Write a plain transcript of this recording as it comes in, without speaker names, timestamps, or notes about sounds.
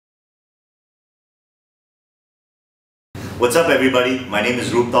What's up everybody, my name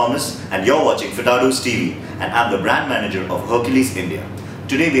is Roop Thomas and you're watching Fitado's TV and I'm the brand manager of Hercules India.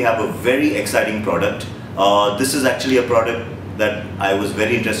 Today we have a very exciting product. This is actually a product that I was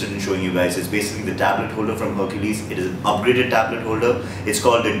very interested in showing you guys. It's basically the tablet holder from Hercules. It is an upgraded tablet holder. It's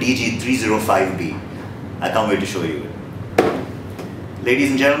called the DG305B. I can't wait to show you it. Ladies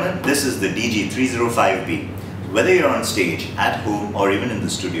and gentlemen, this is the DG305B. Whether you're on stage, at home or even in the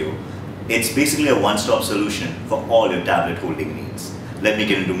studio, it's basically a one-stop solution for all your tablet holding needs. Let me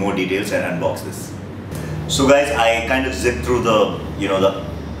get into more details and unbox this. So guys, I kind of zipped through the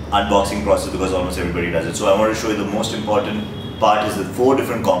unboxing process because almost everybody does it. So I want to show you the most important part is the 4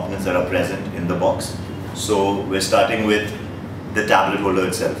 different components that are present in the box. So we're starting with the tablet holder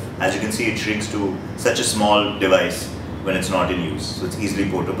itself. As you can see, it shrinks to such a small device when it's not in use. So it's easily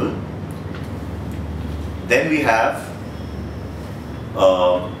portable. Then we have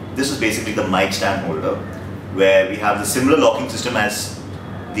this is basically the mic stand holder, where we have the similar locking system as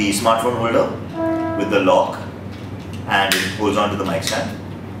the smartphone holder with the lock, and it holds on to the mic stand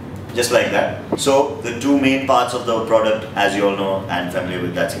just like that. So the 2 main parts of the product, as you all know and familiar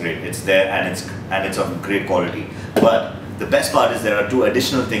with, that's great. It's there and it's of great quality. But the best part is there are 2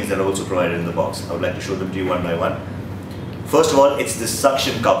 additional things that are also provided in the box. I would like to show them to you one by one. First of all, it's this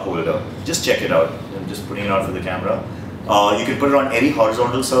suction cup holder. Just check it out. I'm just putting it out for the camera. You can put it on any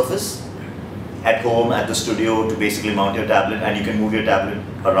horizontal surface, at home, at the studio, to basically mount your tablet, and you can move your tablet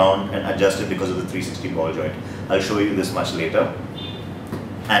around and adjust it because of the 360 ball joint. I'll show you this much later.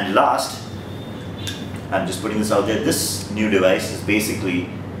 And last, I'm just putting this out there, this new device is basically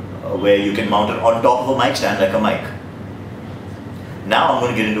where you can mount it on top of a mic stand like a mic. Now I'm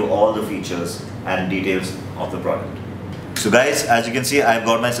going to get into all the features and details of the product. So guys, as you can see, I've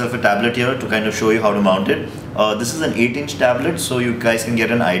got myself a tablet here to kind of show you how to mount it. This is an 8-inch tablet, so you guys can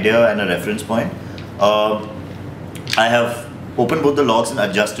get an idea and a reference point. I have opened both the locks and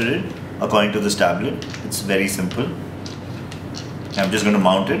adjusted it according to this tablet. It's very simple. I'm just going to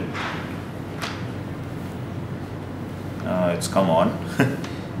mount it. It's come on.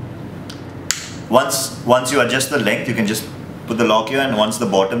 Once you adjust the length, you can just put the lock here, and once the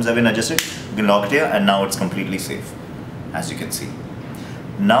bottoms have been adjusted, you can lock it here, and now it's completely safe, as you can see.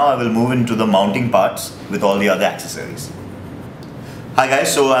 Now I will move into the mounting parts with all the other accessories. Hi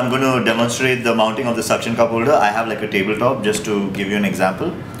guys, so I'm going to demonstrate the mounting of the suction cup holder. I have like a tabletop just to give you an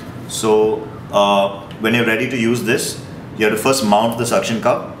example. So when you're ready to use this, you have to first mount the suction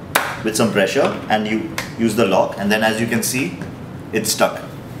cup with some pressure, and you use the lock, and then as you can see, it's stuck.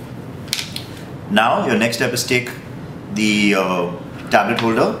 Now your next step is take the tablet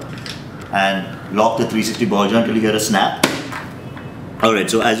holder and lock the 360 ball joint until you hear a snap.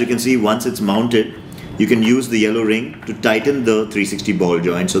 Alright, so as you can see, once it's mounted, you can use the yellow ring to tighten the 360 ball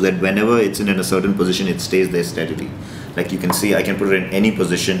joint so that whenever it's in a certain position, it stays there steadily. Like you can see, I can put it in any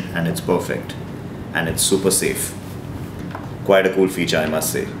position and it's perfect. And it's super safe. Quite a cool feature, I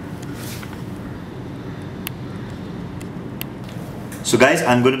must say. So guys,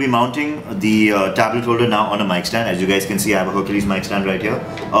 I'm going to be mounting the tablet holder now on a mic stand. As you guys can see, I have a Hercules mic stand right here.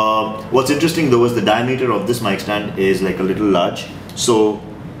 What's interesting though is the diameter of this mic stand is like a little large. So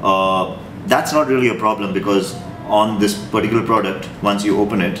that's not really a problem, because on this particular product, once you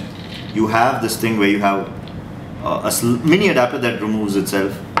open it, you have this thing where you have a mini adapter that removes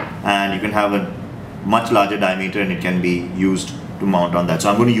itself, and you can have a much larger diameter and it can be used to mount on that. So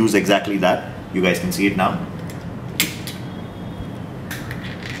I'm going to use exactly that. You guys can see it now.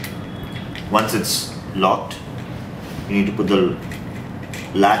 Once it's locked, you need to put the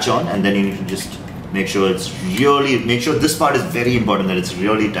latch on, and then you need to just make sure this part is very important, that it's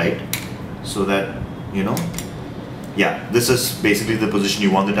really tight, so that, yeah, this is basically the position you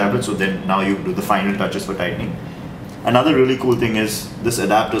want the tablet. So then now you do the final touches for tightening. Another really cool thing is this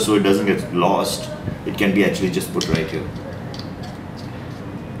adapter, so it doesn't get lost, it can be actually just put right here.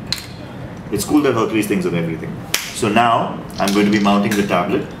 It's cool that Hercules thinks of everything. So now I'm going to be mounting the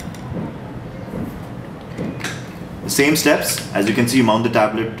tablet. The same steps, as you can see, you mount the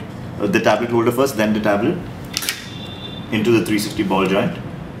tablet holder first, then the tablet into the 360 ball joint.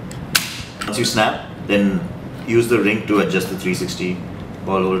 Once you snap, then use the ring to adjust the 360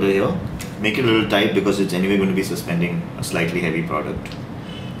 ball holder here. Make it a little tight because it's anyway going to be suspending a slightly heavy product.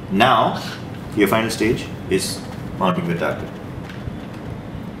 Now, your final stage is mounting the tablet.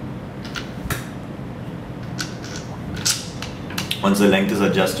 Once the length is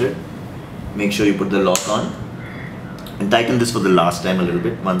adjusted, make sure you put the lock on. And tighten this for the last time a little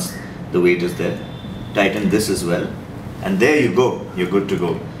bit once the weight is there. Tighten this as well. And there you go. You're good to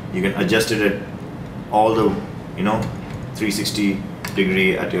go. You can adjust it at all the, 360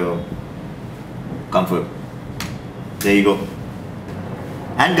 degree at your comfort. There you go.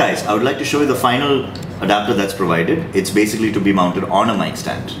 And guys, I would like to show you the final adapter that's provided. It's basically to be mounted on a mic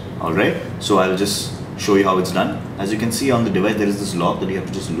stand. Alright, so I'll just show you how it's done. As you can see on the device, there is this lock that you have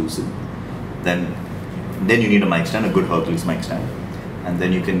to just loosen. Then you need a mic stand, a good HERCULES mic stand. And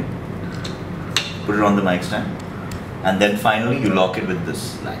then you can put it on the mic stand. And then finally you lock it with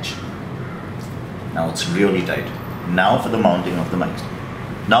this latch. Now it's really tight. Now for the mounting of the mic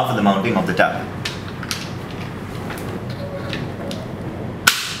stand. Now for the mounting of the tablet.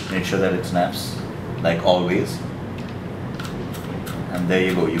 Make sure that it snaps like always. And there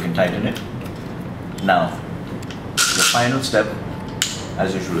you go, you can tighten it. Now, the final step,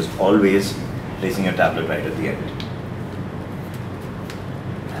 as usual, is always placing your tablet right at the end.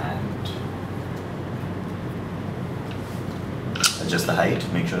 And adjust the height,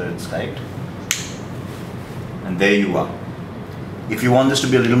 make sure that it's tight. And there you are. If you want this to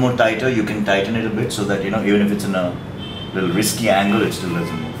be a little more tighter, you can tighten it a bit so that, even if it's in a little risky angle, it still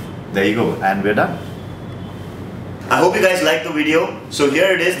doesn't move. There you go, and we're done. I hope you guys liked the video. So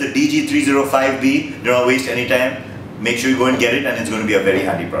here it is, the DG305B. Do not waste any time. Make sure you go and get it, and it's going to be a very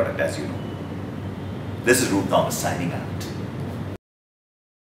handy product, as you know. This is Roop Thomas signing out.